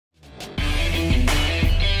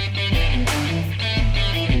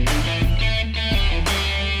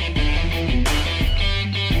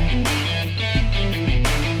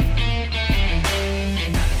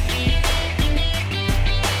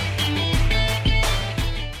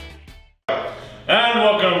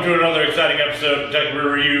welcome to another exciting episode of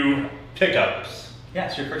KyBrewReview Pickups. Yeah,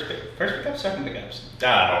 it's your first pickup, second pickups.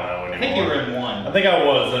 I don't know anymore. I think you were in one. I think I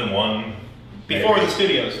was in one. Before the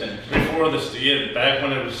studio was finished. Before the studio, back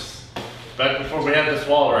when it was, back before we had this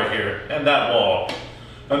wall right here, and that wall,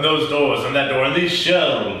 and those doors, and that door, and these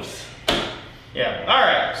shelves. Yeah. All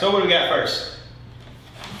right. So what do we got first?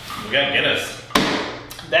 We got Guinness.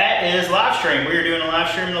 That is live stream. We are doing a live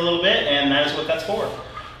stream in a little bit, and that is what that's for.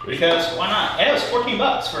 Because why not? And it was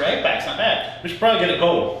 $14 for an 8-pack. It's not bad. We should probably get it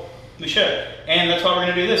cold. We should. And that's why we're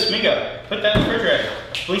gonna do this. Mingo, put that in the refrigerator.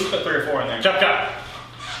 At least put 3 or 4 in there. Chop chop.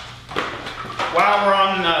 While we're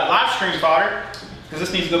on live stream fodder, because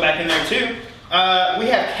this needs to go back in there too, we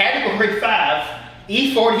have Category 5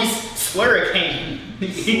 E40's Slurricane.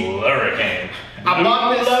 Slurricane. I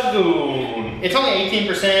bought this. Lagoon. It's only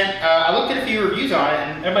 18%. I looked at a few reviews on it,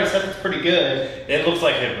 and everybody said it's pretty good. It looks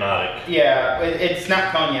like Hypnotic. Yeah, it's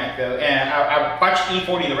not cognac though. And I watched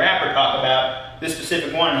E40 the rapper talk about this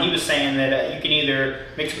specific one, and he was saying that you can either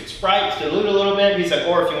mix it with Sprite to dilute a little bit. He's like,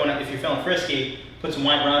 or if you're feeling frisky, put some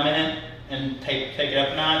white rum in it and take it up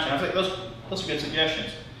a notch. And I was like, those are good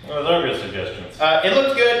suggestions. Those are good suggestions. It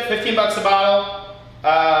looked good. $15 a bottle.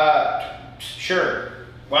 Sure,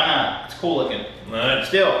 why not? It's cool looking. Alright.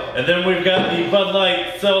 Still. And then we've got the Bud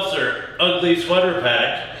Light Seltzer Ugly Sweater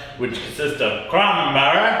Pack, which consists of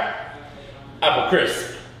cranberry, apple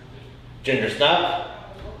crisp, ginger snap,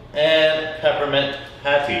 and peppermint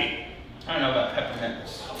patty. I don't know about peppermint.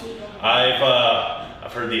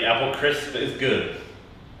 I've heard the apple crisp is good.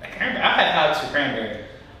 I've had hot with cranberry.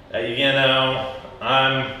 You know,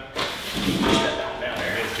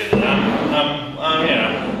 it's good.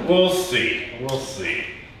 Yeah, we'll see. We'll see.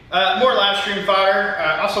 More live stream fodder.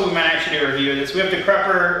 Also, we might actually do a review of this. We have the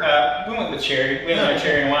Crupper. We went with cherry. We haven't had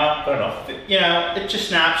cherry in a while. Fair enough. You know, it just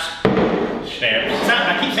snaps. Snaps. It's not,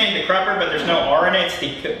 I keep saying the Crupper, but there's no R in it. It's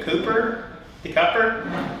the Cooper. The Cupper.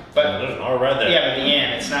 But there's an R right there. Yeah, but the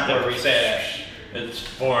end. It's not where we say it. It's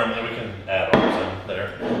foreign. We can add R's in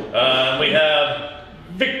there. We have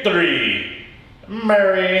Victory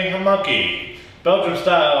Mary Monkey Belgian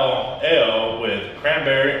style ale with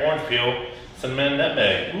cranberry, orange peel, cinnamon,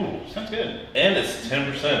 nutmeg. Ooh, sounds good. And it's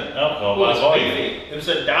 10% alcohol Well, by it's volume. beefy. It was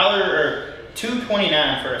 $1 or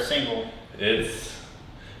 $2.29 for a single. It's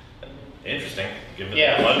interesting. Give it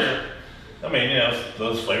Yeah, that much. sure. I mean, you know,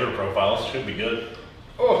 those flavor profiles should be good.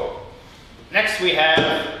 Oh, next we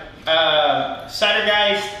have Cider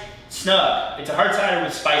Guys Snug. It's a hard cider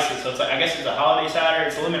with spices, so it's like, I guess it's a holiday cider.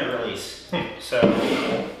 It's a limited release. So,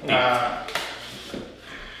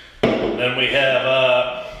 then we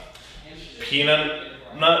have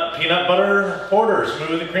peanut butter porter,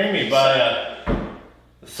 smooth and creamy by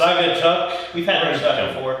Saga Chuck. We've had their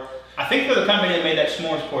stuff before. I think for the company that made that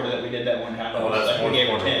s'mores porter that we did that one time. Oh, that like s'mores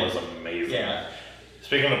porter 10. was amazing. Yeah.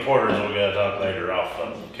 Speaking of porters, we're going to talk later off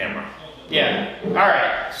camera. Yeah. All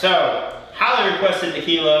right. So, highly requested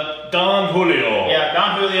tequila. Don Julio. Yeah,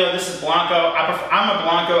 Don Julio. This is Blanco. I'm a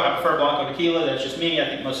Blanco. I prefer Blanco tequila. That's just me. I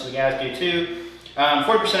think most of the guys do too. 40%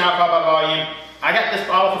 alcohol by volume. I got this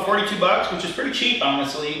bottle for $42, which is pretty cheap,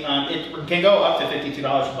 honestly. It can go up to $52 a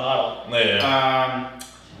bottle. Yeah.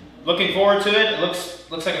 Looking forward to it. It looks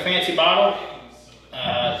like a fancy bottle.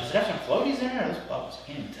 Does it have some floaties in there? Or those bubbles? I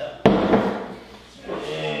can't even tell.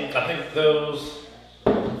 I think those.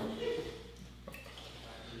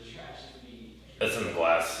 It's in the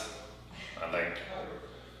glass, I think.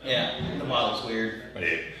 Yeah, the bottle's weird.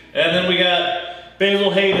 Yeah. And then we got Basil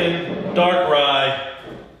Hayden Dark Rye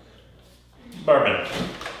Bourbon.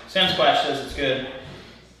 Sunsplash says it's good.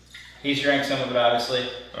 He's drank some of it, obviously.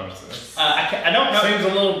 I don't know. Seems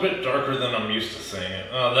a little bit darker than I'm used to seeing it.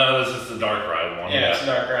 Oh, no, this is the dark rye one. Yeah, it's a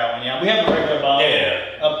dark rye one. Yeah, we have a regular bottle.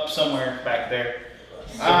 Yeah. Up somewhere back there.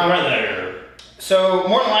 Right there. So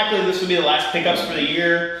more than likely, this will be the last pickups for the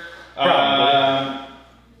year.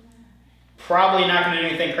 Probably not going to do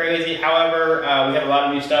anything crazy. However, we have a lot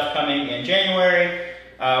of new stuff coming in January.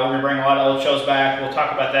 We're going to bring a lot of old shows back. We'll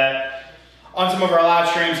talk about that on some of our live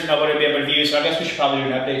streams that nobody will be able to view. So I guess we should probably do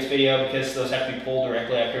an updates video because those have to be pulled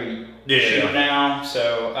directly after we shoot them now.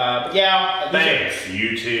 So, but yeah. Thanks,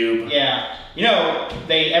 YouTube. Yeah. You know,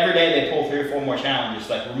 every day they pull 3 or 4 more challenges,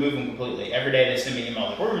 like remove them completely. Every day they send me emails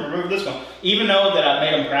like, we're going to remove this one. Even though that I've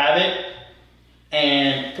made them private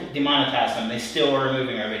and demonetize them, they still are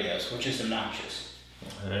removing our videos, which is obnoxious.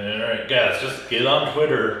 Alright, guys, just get on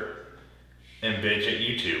Twitter and bitch at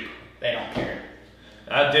YouTube. They don't care.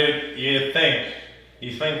 Dude, you think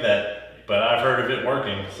that, but I've heard of it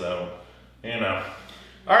working, so, you know.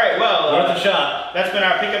 Alright, well, worth a shot. That's been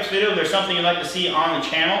our pickups video. If there's something you'd like to see on the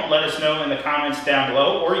channel, let us know in the comments down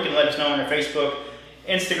below, or you can let us know on our Facebook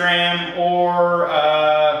Instagram, or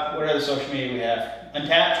what other social media we have?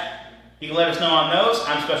 Untapped. You can let us know on those.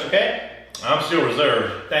 I'm Special K. I'm still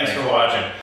reserved. Thanks for watching.